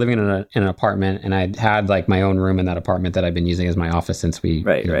office. We were living in an apartment, and I'd had like my own room in that apartment that I'd been using as my office since we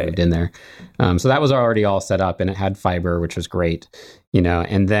moved in there. So that was already all set up, and it had fiber, which was great.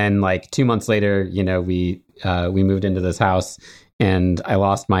 And then like 2 months later, we moved into this house. And I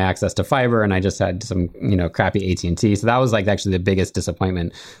lost my access to fiber, and I just had some, crappy AT&T. So that was like actually the biggest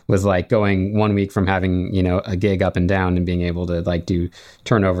disappointment, was like going 1 week from having, a gig up and down and being able to like do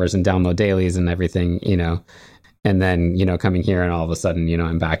turnovers and download dailies and everything, and then, coming here and all of a sudden,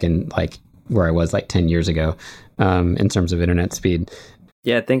 I'm back in like where I was like 10 years ago in terms of internet speed.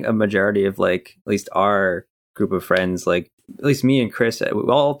 Yeah, I think a majority of like, at least our group of friends, like at least me and Chris,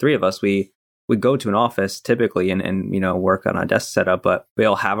 all three of us, we go to an office typically and work on a desk setup, but we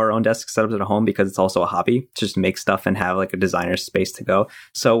all have our own desk setups at home because it's also a hobby to just make stuff and have like a designer's space to go.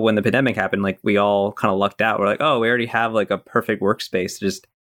 So when the pandemic happened, like we all kind of lucked out. We're like, oh, we already have like a perfect workspace to just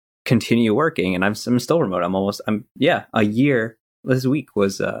continue working. And I'm still remote. A year this week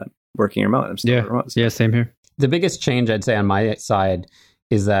was working remote. I'm still remote. Yeah, same here. The biggest change I'd say on my side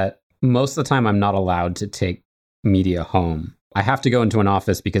is that most of the time I'm not allowed to take media home. I have to go into an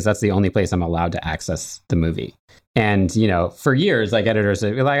office because that's the only place I'm allowed to access the movie. And, for years, like editors,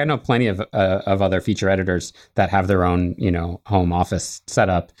 like I know plenty of other feature editors that have their own, home office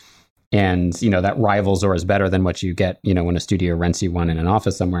setup. And, that rivals or is better than what you get, when a studio rents you one in an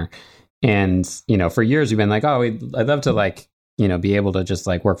office somewhere. And, for years we've been like, oh, I'd love to like, be able to just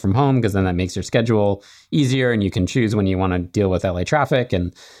like work from home because then that makes your schedule easier and you can choose when you want to deal with LA traffic.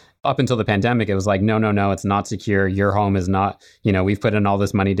 And up until the pandemic, it was like, no, it's not secure. Your home is not, we've put in all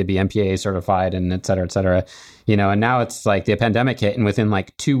this money to be MPAA certified and et cetera, and now it's like the pandemic hit. And within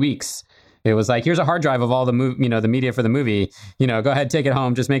like 2 weeks, it was like, here's a hard drive of all the the media for the movie, go ahead, take it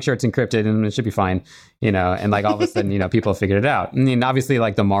home, just make sure it's encrypted and it should be fine, and like all of a sudden, people figured it out. I mean, obviously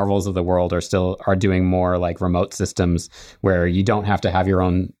like the Marvels of the world are doing more like remote systems where you don't have to have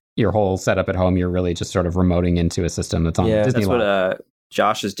your whole setup at home. You're really just sort of remoting into a system that's on Disney. That's what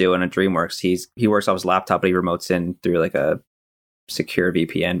Josh is doing at DreamWorks. He works off his laptop, but he remotes in through like a secure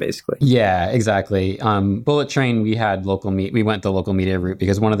VPN, basically. Yeah, exactly. Bullet Train, we went the local media route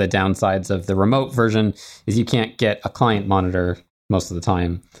because one of the downsides of the remote version is you can't get a client monitor most of the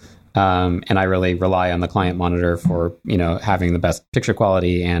time. And I really rely on the client monitor for, having the best picture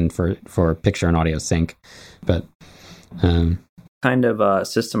quality and for picture and audio sync. But kind of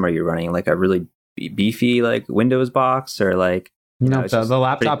system are you running? Like a really beefy like Windows box, or like the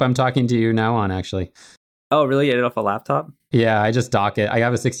laptop I'm talking to you now on, actually. Oh, really? You edit off a laptop? Yeah, I just dock it. I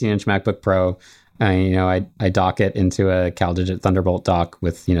have a 16-inch MacBook Pro. I dock it into a CalDigit Thunderbolt dock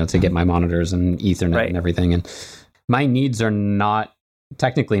with, to get my monitors and Ethernet and everything. And my needs are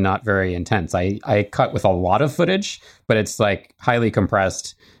technically not very intense. I cut with a lot of footage, but it's like highly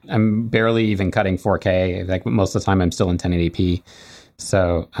compressed. I'm barely even cutting 4K. Like most of the time I'm still in 1080p.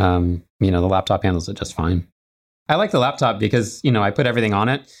 So, the laptop handles it just fine. I like the laptop because, I put everything on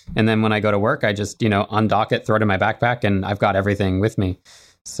it. And then when I go to work, I just, undock it, throw it in my backpack, and I've got everything with me.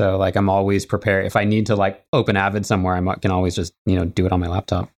 So like I'm always prepared. If I need to like open Avid somewhere, I can always just, do it on my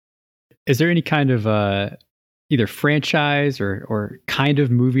laptop. Is there any kind of either franchise or kind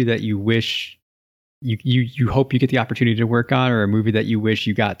of movie that you wish you hope you get the opportunity to work on, or a movie that you wish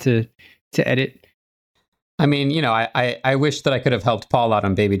you got to edit? I mean, I wish that I could have helped Paul out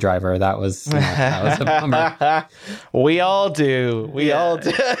on Baby Driver. That was a bummer. We all do. We all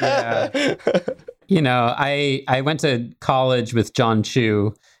do. Yeah. I went to college with John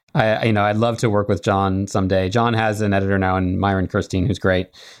Chu. I'd love to work with John someday. John has an editor now, in Myron Kirstein, who's great.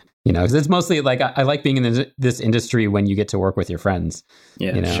 Because it's mostly like I like being in this industry when you get to work with your friends.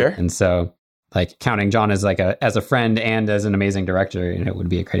 Yeah, sure. And so, like, counting John as as a friend and as an amazing director, it would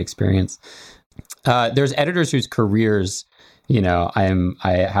be a great experience. There's editors whose careers,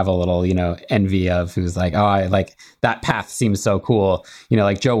 I have a little, envy of, who's like, oh, I like that path seems so cool.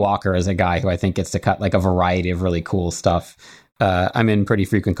 Like Joe Walker is a guy who I think gets to cut like a variety of really cool stuff. I'm in pretty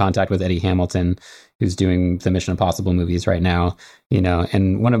frequent contact with Eddie Hamilton, who's doing the Mission Impossible movies right now,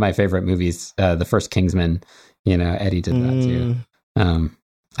 and one of my favorite movies, the first Kingsman, Eddie did that too.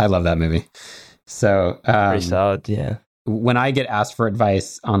 I love that movie. So, pretty solid. Yeah. When I get asked for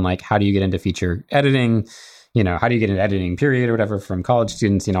advice on like, how do you get into feature editing, how do you get an editing period or whatever from college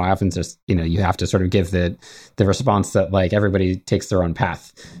students, I often just, you have to sort of give the response that like everybody takes their own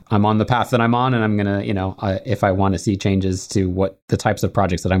path. I'm on the path that I'm on, and I'm going to, if I want to see changes to what the types of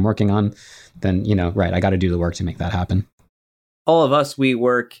projects that I'm working on, then, I got to do the work to make that happen. All of us, we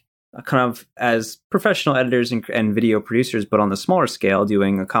work kind of as professional editors and video producers, but on the smaller scale,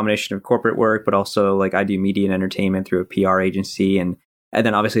 doing a combination of corporate work, but also like I do media and entertainment through a PR agency, and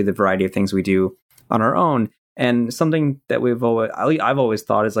then obviously the variety of things we do on our own. And something that I've always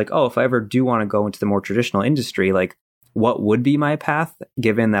thought is like, oh, if I ever do want to go into the more traditional industry, like what would be my path,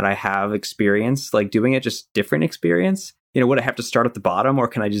 given that I have experience like doing it, just different experience? Would I have to start at the bottom, or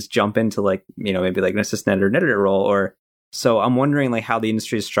can I just jump into like, maybe like an assistant editor, an editor role? Or so I'm wondering like how the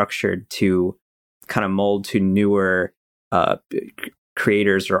industry is structured to kind of mold to newer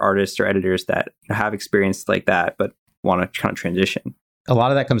creators or artists or editors that have experience like that, but want to kind of transition. A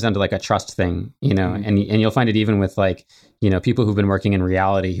lot of that comes down to like a trust thing, and you'll find it even with like, people who've been working in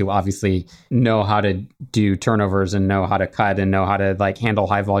reality, who obviously know how to do turnovers and know how to cut and know how to like handle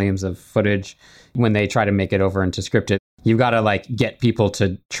high volumes of footage. When they try to make it over into scripted, you've got to like get people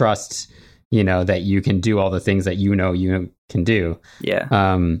to trust, that you can do all the things that you can do.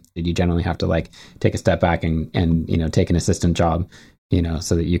 Yeah. You generally have to like take a step back and take an assistant job,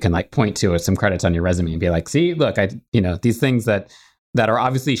 so that you can like point to some credits on your resume and be like, see, look, these things that are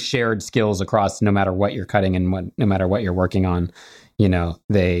obviously shared skills across no matter what you're cutting and no matter what you're working on,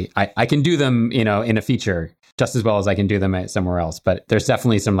 I can do them, in a feature just as well as I can do them somewhere else. But there's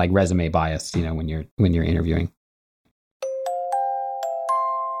definitely some like resume bias, when you're interviewing.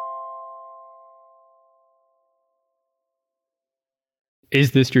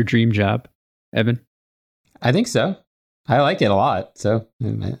 Is this your dream job, Evan? I think so. I like it a lot. So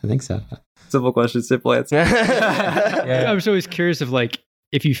I think so. Simple question, simple answer. Yeah. I'm just always curious of like,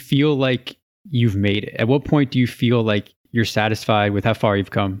 if you feel like you've made it, at what point do you feel like you're satisfied with how far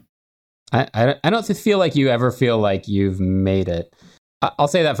you've come? I don't feel like you ever feel like you've made it. I'll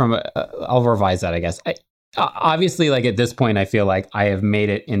say that I'll revise that, I guess. Obviously, like at this point, I feel like I have made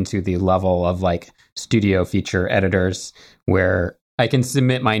it into the level of like studio feature editors where I can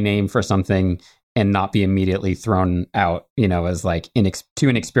submit my name for something and not be immediately thrown out, as like too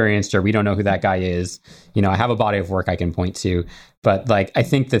inexperienced, or we don't know who that guy is. I have a body of work I can point to, but like, I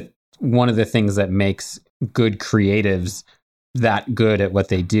think that one of the things that makes good creatives that good at what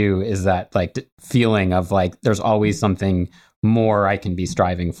they do is that like feeling of like, there's always something more I can be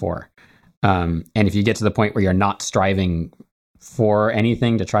striving for. And if you get to the point where you're not striving for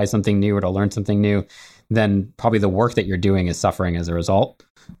anything, to try something new or to learn something new, then probably the work that you're doing is suffering as a result.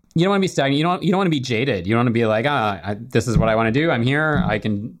 You don't want to be stagnant. You don't want to be jaded. You don't want to be like, this is what I want to do. I'm here. I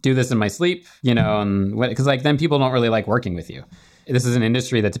can do this in my sleep, because like then people don't really like working with you. This is an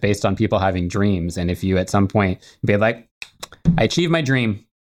industry that's based on people having dreams. And if you at some point be like, I achieved my dream,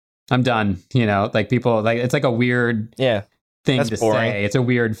 I'm done, like people like, it's like a weird thing to say. It's a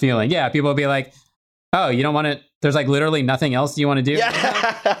weird feeling. Yeah. People will be like, Oh, you don't want to? There's like literally nothing else you want to do?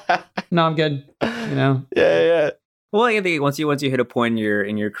 Yeah. No, I'm good. You know? Yeah. Well, I think once you hit a point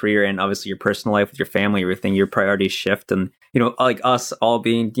in your career and obviously your personal life with your family, everything, your priorities shift. And, like us all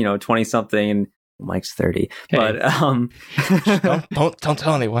being, 20 something and Mike's 30, hey. But, don't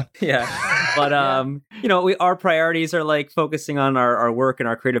tell anyone. Yeah. But, our priorities are like focusing on our work and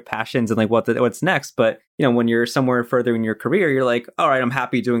our creative passions and like what's next. But, when you're somewhere further in your career, you're like, all right, I'm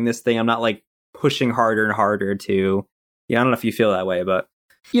happy doing this thing. I'm not like pushing harder and harder to, I don't know if you feel that way, but.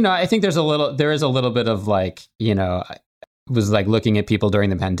 I think there is a little bit of like, I was like looking at people during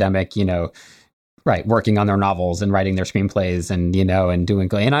the pandemic, right, working on their novels and writing their screenplays and, and doing,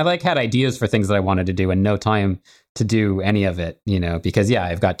 and I like had ideas for things that I wanted to do and no time to do any of it, because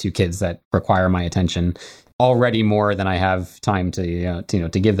I've got 2 kids that require my attention already more than I have time to,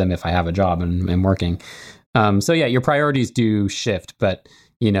 to give them if I have a job and working. So your priorities do shift, but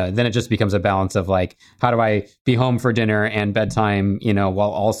then it just becomes a balance of like, how do I be home for dinner and bedtime, while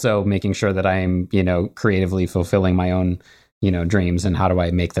also making sure that I'm, creatively fulfilling my own, dreams, and how do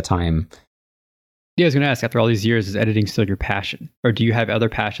I make the time? Yeah, I was going to ask, after all these years, is editing still your passion? Or do you have other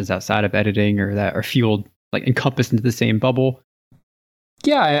passions outside of editing or that are fueled, like encompassed into the same bubble?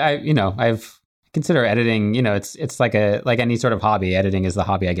 Yeah, I consider editing, it's like any sort of hobby. Editing is the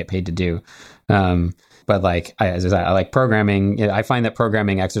hobby I get paid to do. But like, I like programming. I find that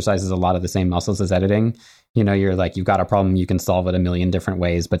programming exercises a lot of the same muscles as editing. You're like, you've got a problem, you can solve it a million different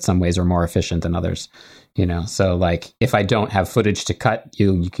ways, but some ways are more efficient than others. So like, if I don't have footage to cut,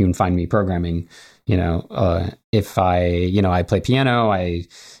 you can find me programming. If I play piano, we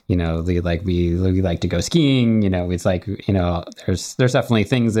like to go skiing, it's like, there's definitely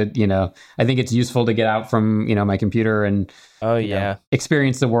things that, I think it's useful to get out from, my computer and,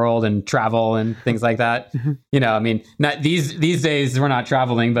 experience the world and travel and things like that. Not these days we're not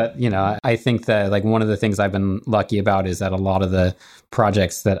traveling, but, I think that like one of the things I've been lucky about is that a lot of the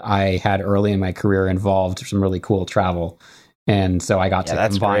projects that I had early in my career involved some really cool travel. And so I got to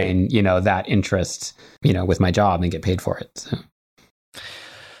combine, that interest, with my job and get paid for it. So.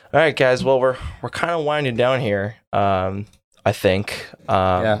 All right, guys. Well, we're kind of winding down here. I think.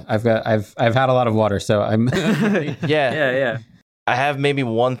 I've had a lot of water, so I'm. Yeah. I have maybe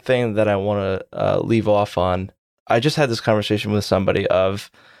one thing that I want to leave off on. I just had this conversation with somebody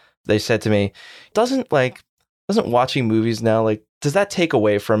they said to me, doesn't watching movies now, like, does that take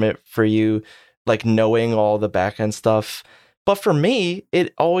away from it for you? Like knowing all the back end stuff? But for me,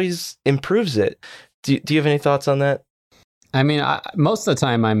 it always improves it. Do you have any thoughts on that? I mean, most of the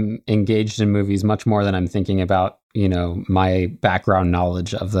time I'm engaged in movies much more than I'm thinking about, my background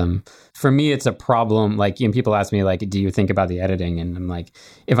knowledge of them. For me, it's a problem. Like, people ask me, like, do you think about the editing? And I'm like,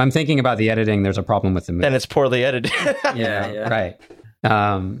 if I'm thinking about the editing, there's a problem with the movie. Then it's poorly edited. Yeah. Right.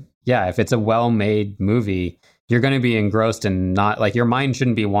 If it's a well-made movie, you're going to be engrossed and not like your mind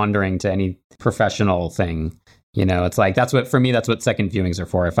shouldn't be wandering to any professional thing. It's like, that's what second viewings are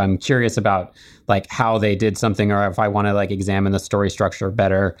for. If I'm curious about like how they did something, or if I want to like examine the story structure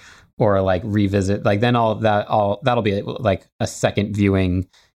better or like revisit, like then that'll be like a second viewing,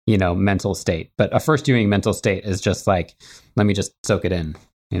 mental state. But a first viewing mental state is just like, let me just soak it in,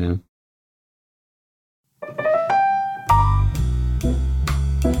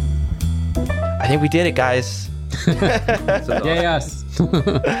 I think we did it, guys. Yes.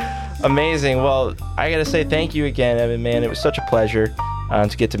 Amazing. Well, I got to say thank you again, Evan, man. It was such a pleasure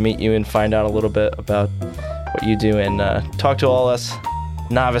to get to meet you and find out a little bit about what you do and talk to all us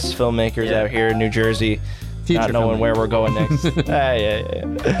novice filmmakers out here in New Jersey, future not knowing where we're going next.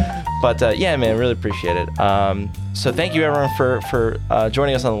 But man, really appreciate it. So thank you everyone for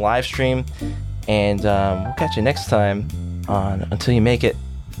joining us on the live stream, and we'll catch you next time on Until You Make It.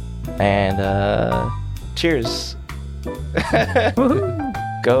 And cheers.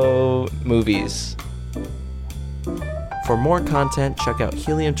 Go movies. For more content, check out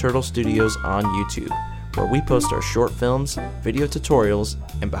Helium Turtle Studios on YouTube, where we post our short films, video tutorials,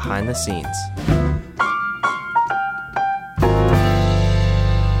 and behind the scenes.